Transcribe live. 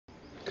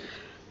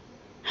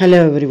Hello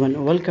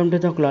everyone, welcome to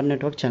the Cloud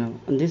Network channel.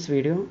 In this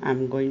video,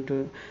 I'm going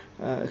to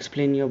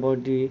explain you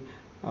about the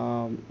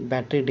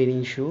battery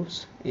draining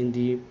issues in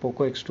the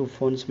Poco X2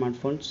 phone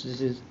smartphones. This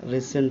is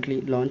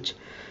recently launched,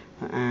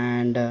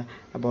 and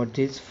about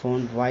this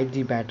phone, why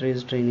the battery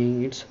is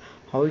draining. It's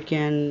how you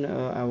can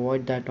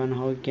avoid that one,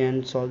 how you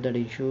can solve that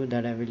issue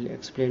that I will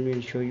explain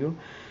and show you.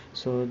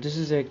 So this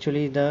is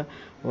actually the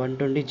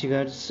 120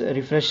 GHz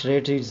refresh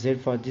rate is there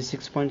for the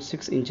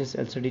 6.6 inches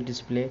LCD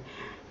display,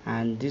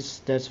 and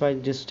that's why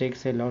this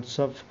takes a lots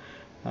of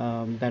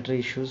battery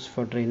issues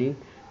for training.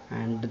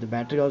 And the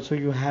battery also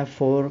you have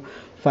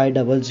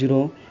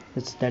 4500,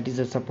 that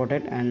is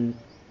supported, and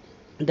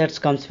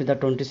that comes with a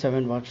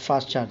 27-watt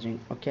fast charging.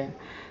 Okay,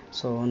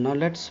 so now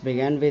let's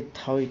begin with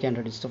how you can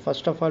reduce. So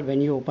first of all,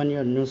 when you open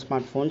your new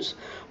smartphones,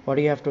 what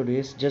you have to do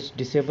is just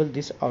disable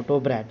this auto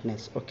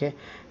brightness. Okay,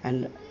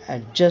 and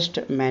adjust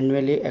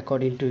manually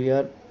according to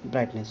your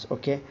brightness.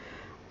 Okay,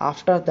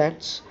 after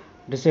that,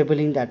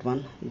 disabling that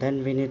one,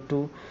 then we need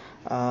to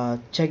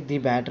check the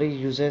battery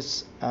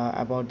uses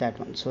about that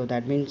one. So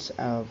that means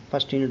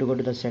first you need to go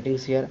to the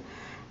settings here,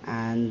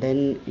 and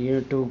then you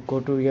need to go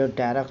to your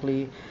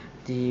directly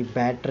the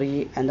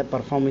battery and the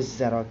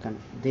performance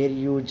icon. There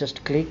you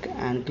just click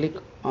on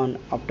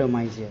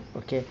optimize here.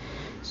 Okay,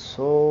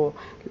 so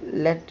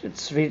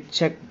let's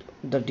check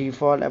the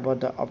default about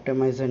the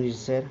optimizer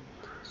is there.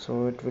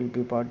 So it will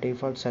be by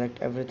default,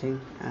 select everything,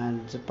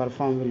 and the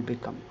perform will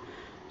become.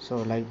 So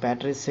like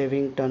battery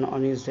saving turn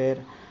on is there.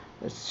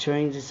 It's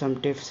showing some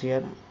tips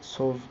here.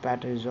 So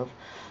battery is off.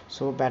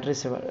 So battery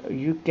saver,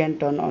 you can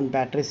turn on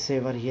battery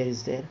saver here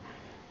is there.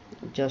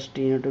 Just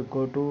you need to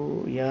go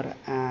to here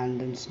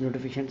and then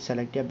notification,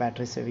 select your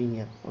battery saving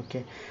here.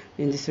 Okay,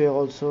 in this way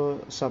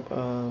also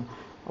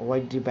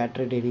avoid the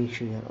battery draining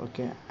issue here.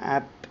 Okay,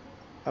 app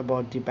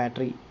about the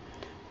battery,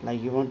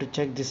 like you want to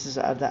check this is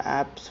are the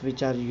apps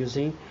which are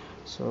using.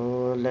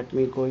 So let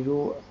me go,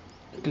 you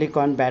click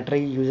on battery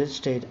usage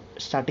state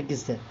static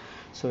is there.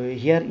 So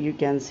here you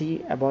can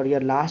see about your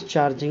last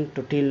charging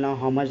to till now,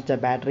 how much the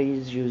battery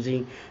is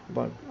using,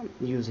 about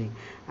using,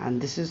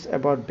 and this is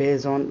about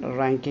based on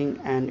ranking.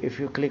 And if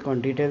you click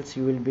on details,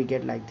 you will be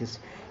get like this.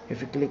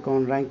 If you click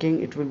on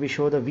ranking, it will be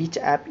show the which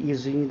app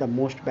using the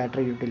most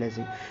battery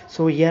utilizing.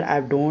 So here I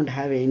don't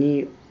have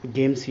any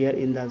games here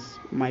in this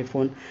my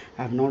phone.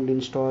 I have not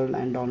installed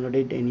and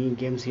downloaded any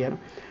games here.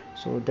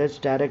 So that's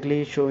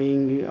directly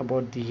showing you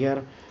about the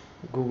here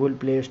Google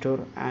Play Store.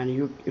 And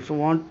you, if you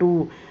want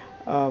to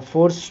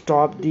force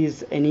stop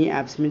these any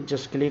apps, means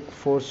just click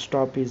force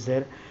stop is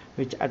there,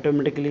 which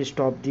automatically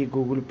stop the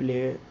Google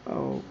Play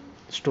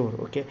Store.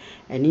 Okay,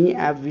 any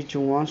app which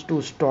wants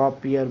to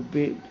stop here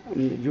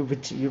you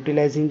which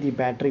utilizing the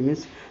battery,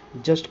 means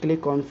just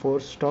click on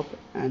force stop,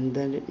 and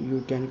then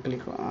you can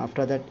click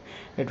after that,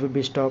 it will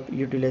be stop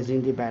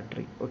utilizing the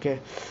battery. Okay,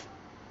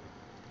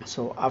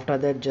 so after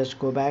that just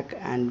go back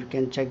and you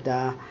can check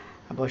the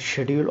about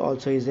schedule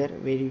also is there,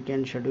 where you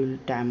can schedule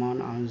time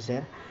on is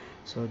there.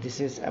 So this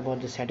is about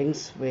the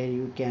settings where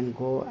you can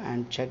go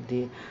and check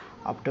the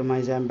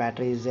optimizer and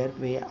battery is there,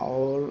 where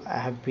all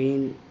have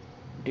been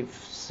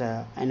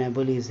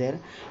enable is there.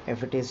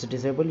 If it is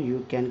disabled,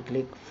 you can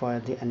click for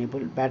the enable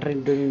battery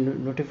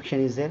during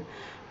notification is there,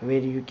 where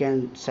you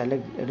can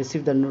select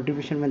receive the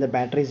notification when the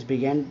battery is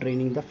began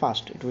draining the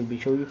fast. It will be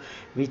show you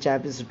which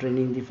app is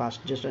draining the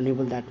fast, just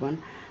enable that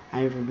one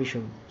and it will be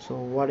shown. So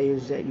what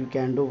is you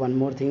can do one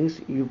more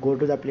things, you go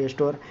to the Play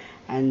Store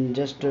and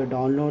just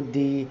download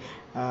the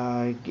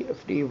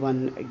free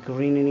one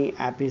green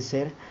app is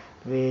there,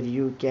 where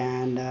you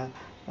can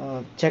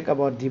check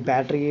about the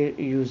battery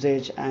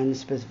usage and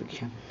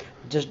specification.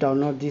 Just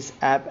download this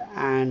app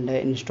and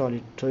install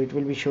it. So it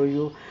will be show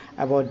you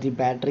about the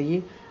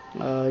battery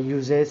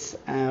uses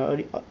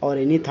or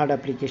any third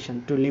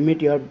application to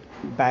limit your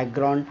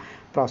background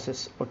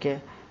process.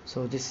 Okay,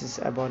 so this is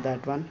about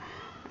that one.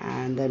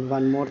 And then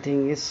one more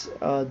thing is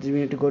you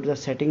need to go to the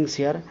settings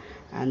here,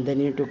 and then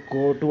you need to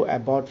go to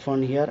about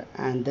phone here,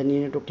 and then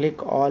you need to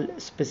click all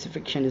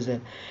specification is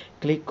there.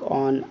 Click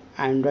on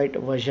Android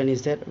version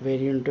is there, where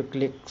you need to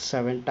click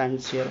 7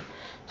 times here.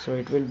 So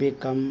it will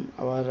become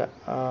our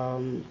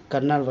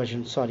kernel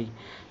version, sorry,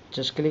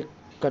 just click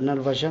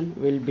kernel version,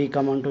 will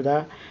become onto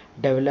the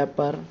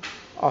developer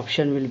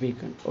option will be.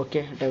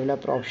 Okay,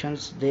 developer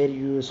options, there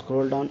you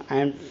scroll down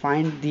and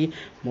find the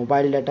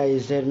mobile data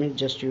is there, means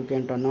just you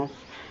can turn off,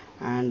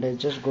 and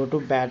just go to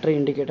battery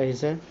indicator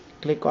is there,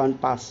 click on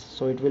pass.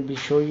 So it will be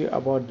show you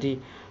about the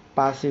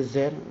pass is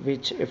there,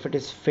 which if it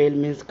is fail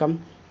means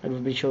come, it will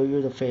be show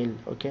you the fail.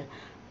 Okay,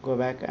 go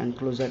back and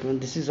close that one.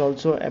 This is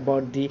also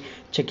about the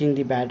checking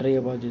the battery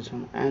about this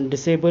one. And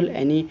disable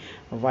any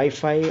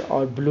Wi-Fi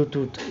or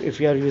Bluetooth if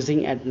you are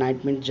using at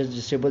night, means just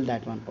disable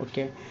that one.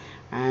 Okay,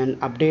 and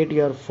update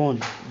your phone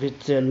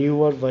with a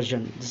newer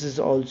version. This is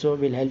also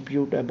will help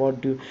you to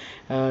about to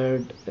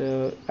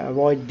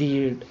avoid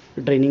the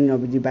draining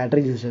of the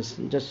battery uses.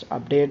 Just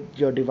update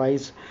your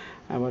device,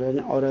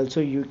 or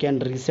also you can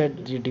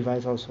reset the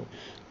device also.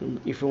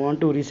 If you want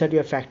to reset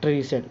your factory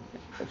reset,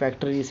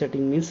 factory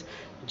resetting means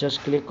just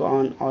click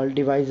on all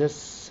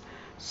devices,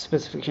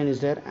 specification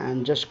is there,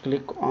 and just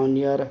click on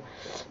your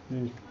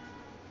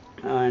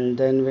and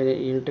then when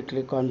you need to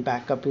click on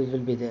backup, it will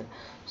be there.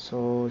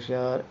 So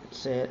here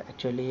it's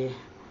actually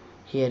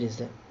here is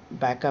the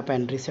backup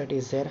and reset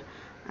is there,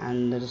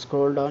 and then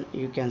scroll down,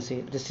 you can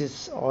see this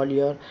is all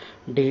your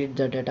delete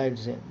the data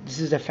is there. This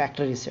is the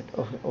factory reset.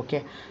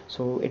 Okay,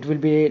 so it will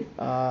be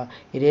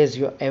erase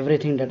your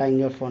everything data in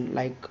your phone,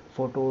 like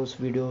photos,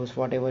 videos,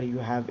 whatever you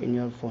have in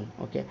your phone.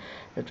 Okay,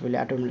 it will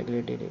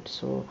automatically delete.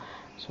 So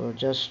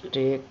just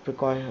take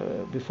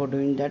precaution before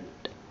doing that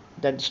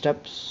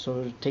steps.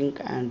 So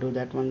think and do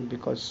that one,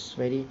 because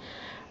very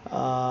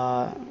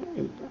uh,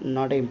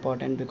 not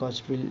important,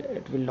 because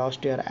it will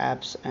lost your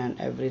apps and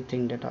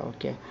everything data.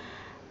 Okay,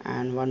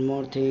 and one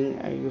more thing,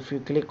 if you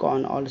click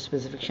on all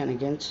specification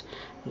again,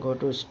 go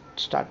to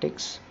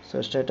statics.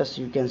 So status,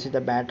 you can see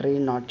the battery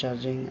not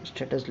charging,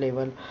 status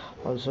level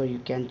also you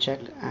can check.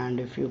 And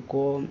if you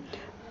go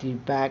the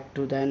back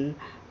to, then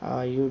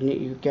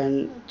you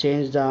can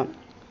change the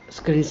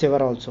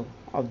screensaver also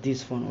of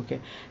this phone. Okay,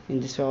 in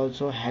this way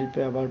also help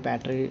you about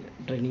battery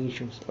draining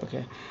issues.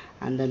 Okay,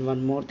 and then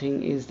one more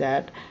thing is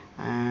that,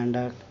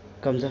 and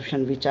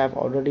consumption, which I've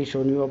already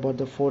shown you about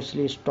the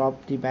forcefully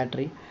stop the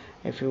battery.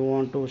 If you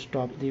want to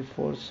stop the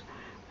force,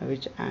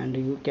 which, and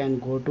you can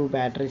go to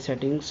battery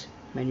settings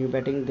menu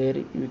betting, there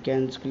you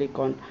can click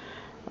on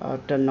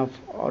turn off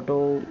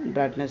auto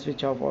brightness,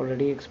 which I've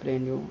already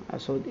explained you.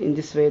 So in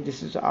this way,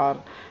 this is our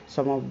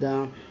some of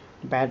the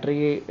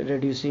battery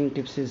reducing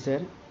tips is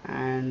there.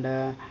 And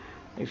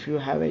if you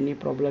have any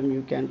problem,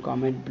 you can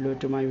comment below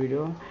to my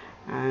video,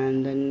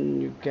 and then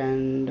you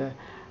can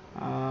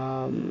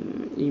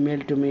email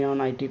to me on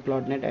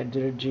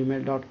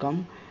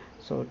itcloudnet@gmail.com.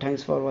 So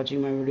thanks for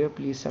watching my video.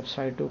 Please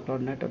subscribe to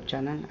cloudnet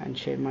channel and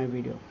share my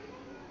video.